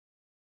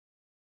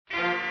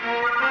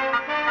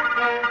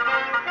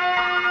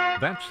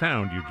That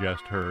sound you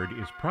just heard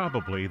is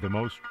probably the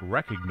most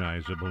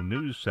recognizable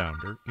news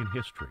sounder in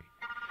history.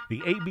 The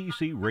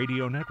ABC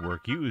radio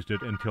network used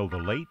it until the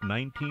late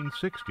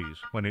 1960s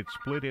when it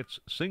split its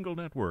single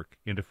network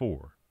into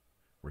four.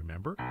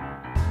 Remember?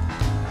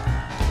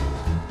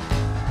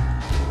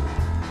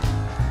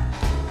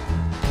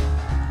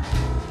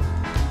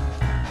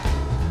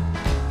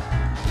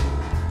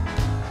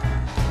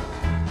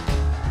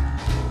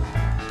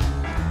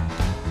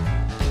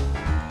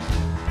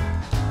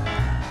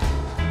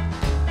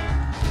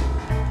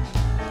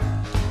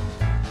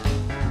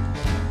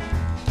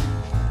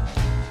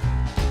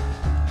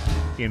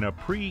 In a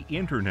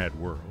pre-internet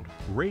world,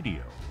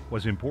 radio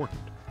was important.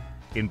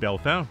 In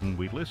Bellefontaine,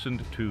 we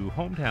listened to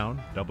hometown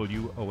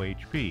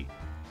WOHP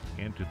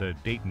and to the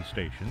Dayton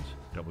stations,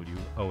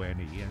 WONE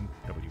and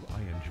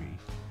WING,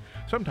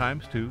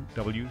 sometimes to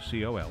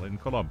WCOL in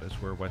Columbus,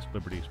 where West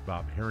Liberty's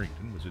Bob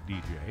Harrington was a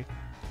DJ.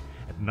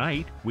 At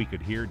night, we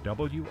could hear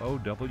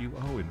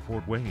WOWO in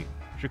Fort Wayne,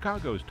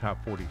 Chicago's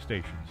top 40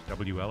 stations,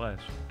 WLS,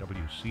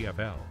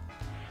 WCFL,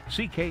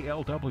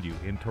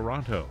 CKLW in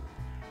Toronto,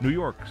 New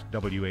York's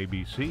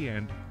WABC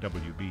and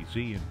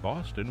WBZ in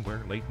Boston,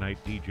 where late-night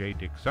DJ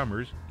Dick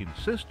Summers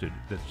insisted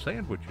that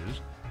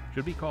sandwiches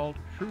should be called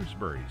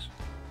Shrewsbury's.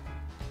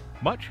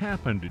 Much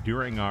happened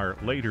during our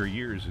later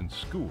years in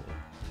school.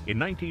 In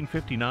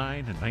 1959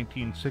 and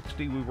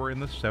 1960, we were in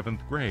the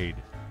 7th grade.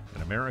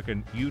 An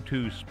American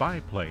U-2 spy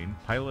plane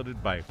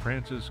piloted by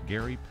Francis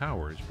Gary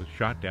Powers was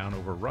shot down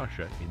over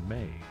Russia in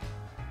May.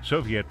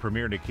 Soviet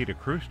Premier Nikita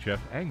Khrushchev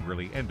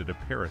angrily ended a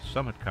Paris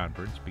summit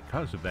conference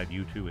because of that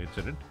U-2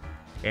 incident,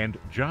 and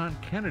John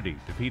Kennedy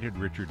defeated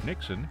Richard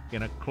Nixon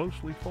in a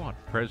closely fought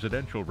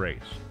presidential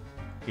race.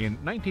 In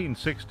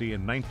 1960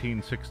 and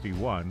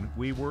 1961,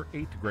 we were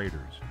 8th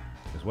graders.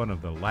 As one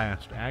of the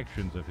last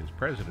actions of his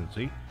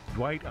presidency,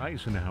 Dwight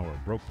Eisenhower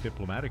broke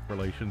diplomatic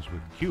relations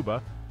with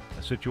Cuba,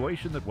 a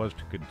situation that was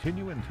to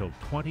continue until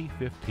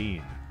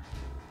 2015.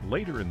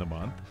 Later in the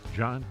month,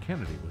 John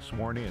Kennedy was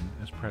sworn in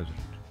as president.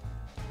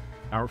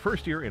 Our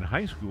first year in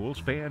high school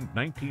spanned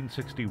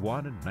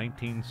 1961 and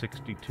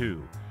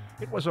 1962.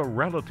 It was a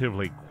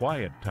relatively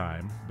quiet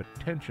time, but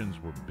tensions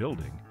were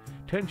building,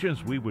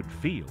 tensions we would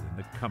feel in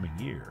the coming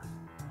year.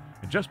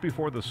 And just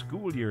before the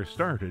school year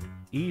started,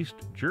 East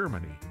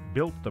Germany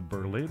built the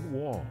Berlin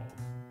Wall.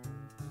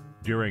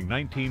 During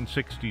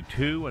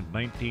 1962 and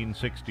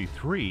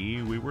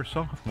 1963, we were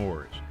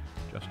sophomores.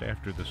 Just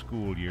after the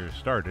school year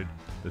started,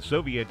 the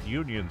Soviet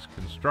Union's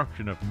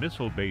construction of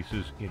missile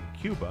bases in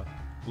Cuba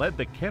led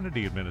the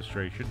Kennedy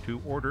administration to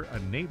order a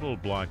naval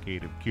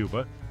blockade of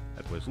Cuba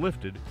that was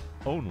lifted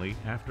only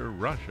after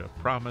Russia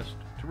promised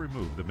to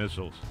remove the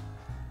missiles.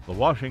 The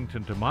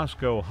Washington to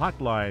Moscow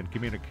hotline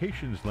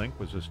communications link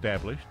was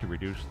established to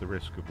reduce the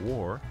risk of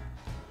war.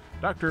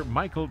 Dr.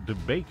 Michael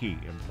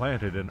DeBakey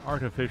implanted an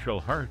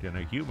artificial heart in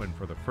a human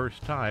for the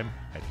first time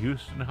at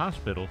Houston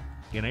Hospital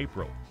in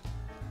April.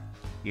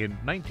 In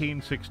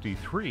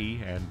 1963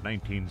 and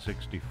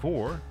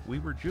 1964, we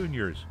were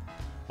juniors.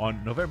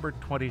 On November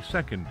 22,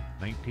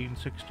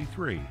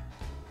 1963,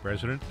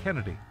 President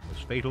Kennedy was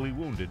fatally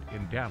wounded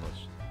in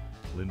Dallas.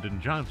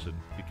 Lyndon Johnson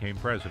became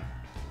president.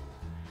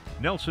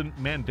 Nelson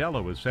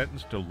Mandela was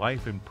sentenced to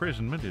life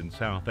imprisonment in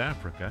South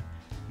Africa.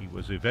 He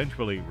was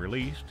eventually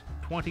released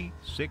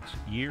 26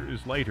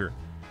 years later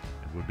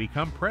and would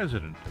become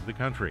president of the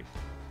country.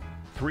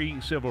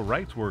 3 civil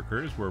rights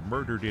workers were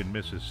murdered in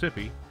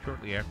Mississippi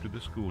shortly after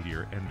the school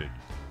year ended.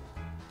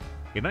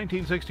 In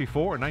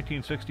 1964 and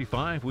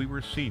 1965, we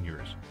were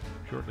seniors.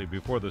 Shortly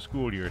before the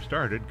school year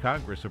started,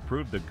 Congress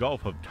approved the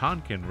Gulf of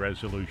Tonkin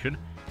Resolution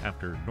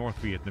after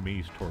North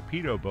Vietnamese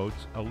torpedo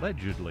boats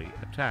allegedly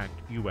attacked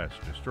U.S.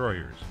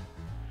 destroyers.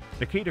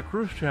 Nikita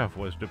Khrushchev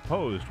was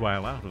deposed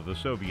while out of the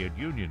Soviet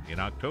Union in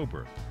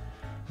October.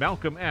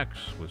 Malcolm X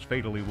was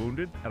fatally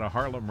wounded at a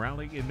Harlem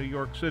rally in New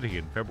York City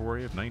in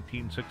February of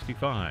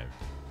 1965.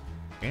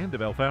 And the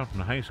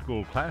Bellefontaine High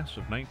School class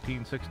of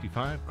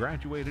 1965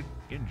 graduated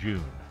in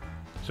June.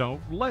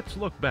 So let's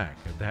look back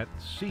at that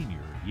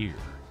senior year.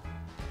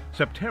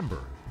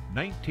 September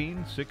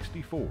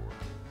 1964,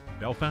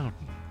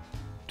 Bellefontaine,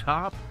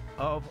 top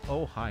of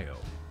Ohio.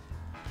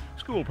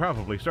 School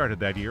probably started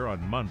that year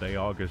on Monday,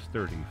 August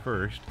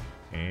 31st,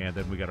 and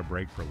then we got a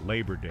break for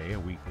Labor Day a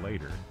week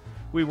later.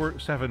 We were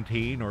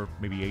 17 or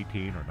maybe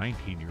 18 or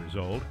 19 years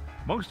old,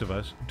 most of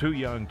us too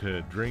young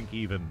to drink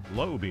even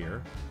low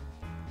beer,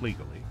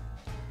 legally,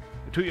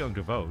 too young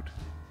to vote,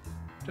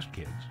 just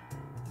kids.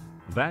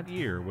 That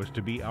year was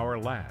to be our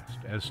last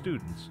as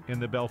students in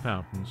the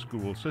Bellefontaine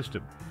school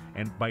system,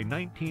 and by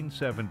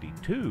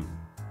 1972,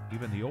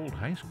 even the old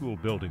high school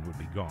building would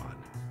be gone.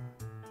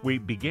 We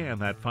began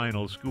that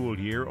final school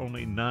year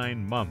only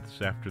 9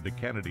 months after the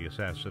Kennedy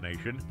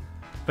assassination.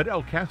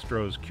 Fidel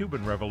Castro's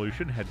Cuban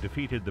Revolution had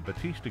defeated the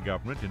Batista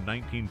government in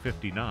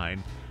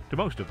 1959. To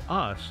most of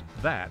us,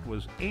 that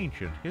was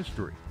ancient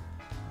history.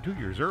 2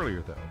 years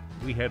earlier, though,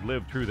 we had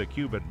lived through the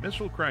Cuban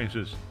Missile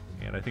Crisis,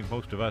 and I think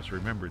most of us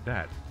remembered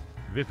that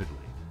vividly.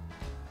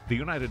 The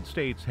United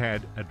States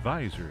had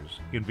advisors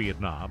in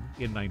Vietnam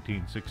in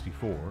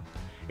 1964,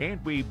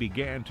 and we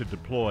began to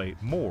deploy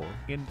more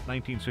in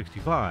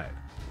 1965.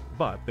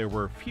 But there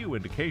were few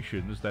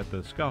indications that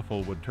the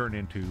scuffle would turn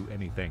into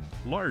anything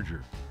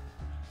larger.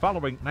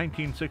 Following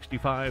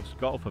 1965's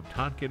Gulf of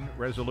Tonkin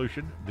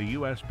resolution, the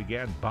U.S.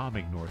 began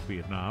bombing North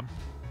Vietnam.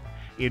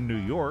 In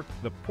New York,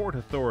 the Port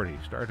Authority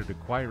started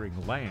acquiring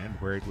land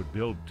where it would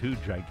build two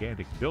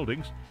gigantic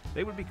buildings.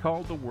 They would be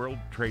called the World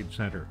Trade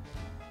Center.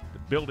 The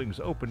buildings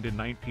opened in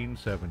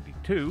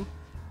 1972,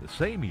 the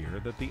same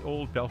year that the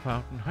old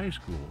Bellefontaine High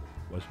School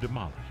was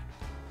demolished.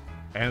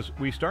 As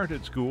we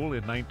started school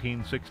in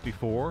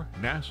 1964,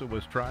 NASA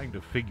was trying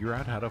to figure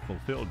out how to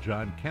fulfill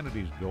John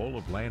Kennedy's goal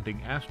of landing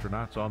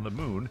astronauts on the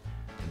moon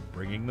and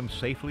bringing them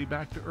safely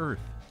back to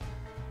Earth.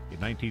 In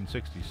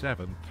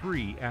 1967,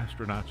 3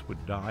 astronauts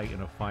would die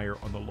in a fire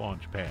on the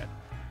launch pad.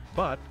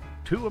 But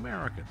 2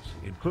 Americans,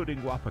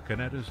 including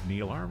Wapakoneta's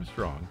Neil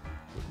Armstrong,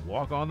 would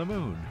walk on the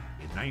moon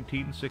in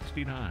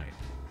 1969.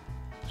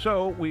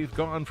 So we've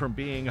gone from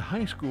being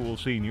high school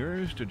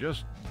seniors to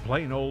just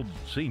plain old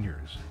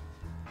seniors.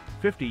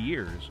 50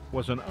 years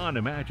was an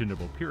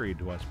unimaginable period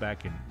to us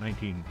back in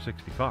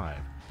 1965.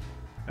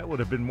 That would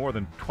have been more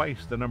than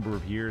twice the number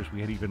of years we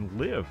had even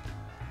lived.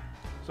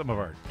 Some of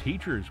our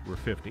teachers were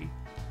 50,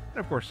 and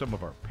of course some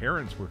of our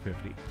parents were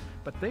 50,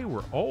 but they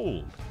were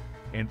old,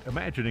 and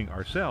imagining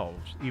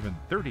ourselves even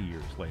 30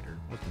 years later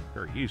wasn't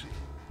very easy.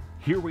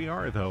 Here we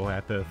are, though,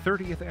 at the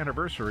 30th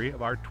anniversary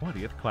of our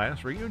 20th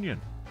class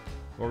reunion.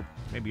 Or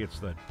maybe it's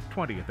the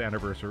 20th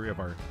anniversary of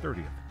our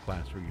 30th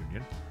class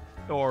reunion.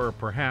 Or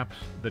perhaps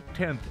the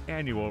 10th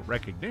annual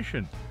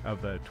recognition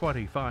of the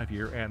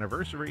 25-year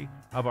anniversary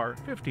of our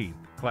 15th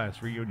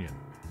class reunion.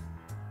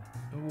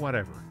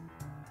 Whatever.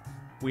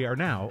 We are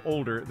now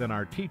older than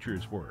our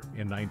teachers were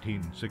in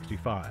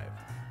 1965.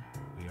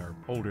 We are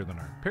older than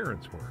our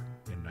parents were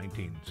in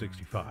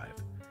 1965.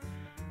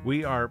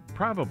 We are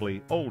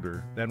probably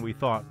older than we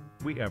thought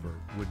we ever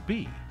would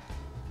be.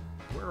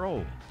 We're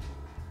old.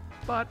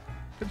 But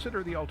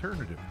consider the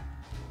alternative.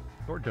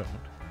 Or don't.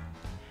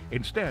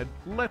 Instead,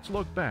 let's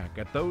look back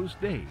at those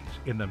days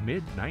in the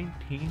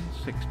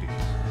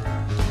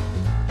mid-1960s.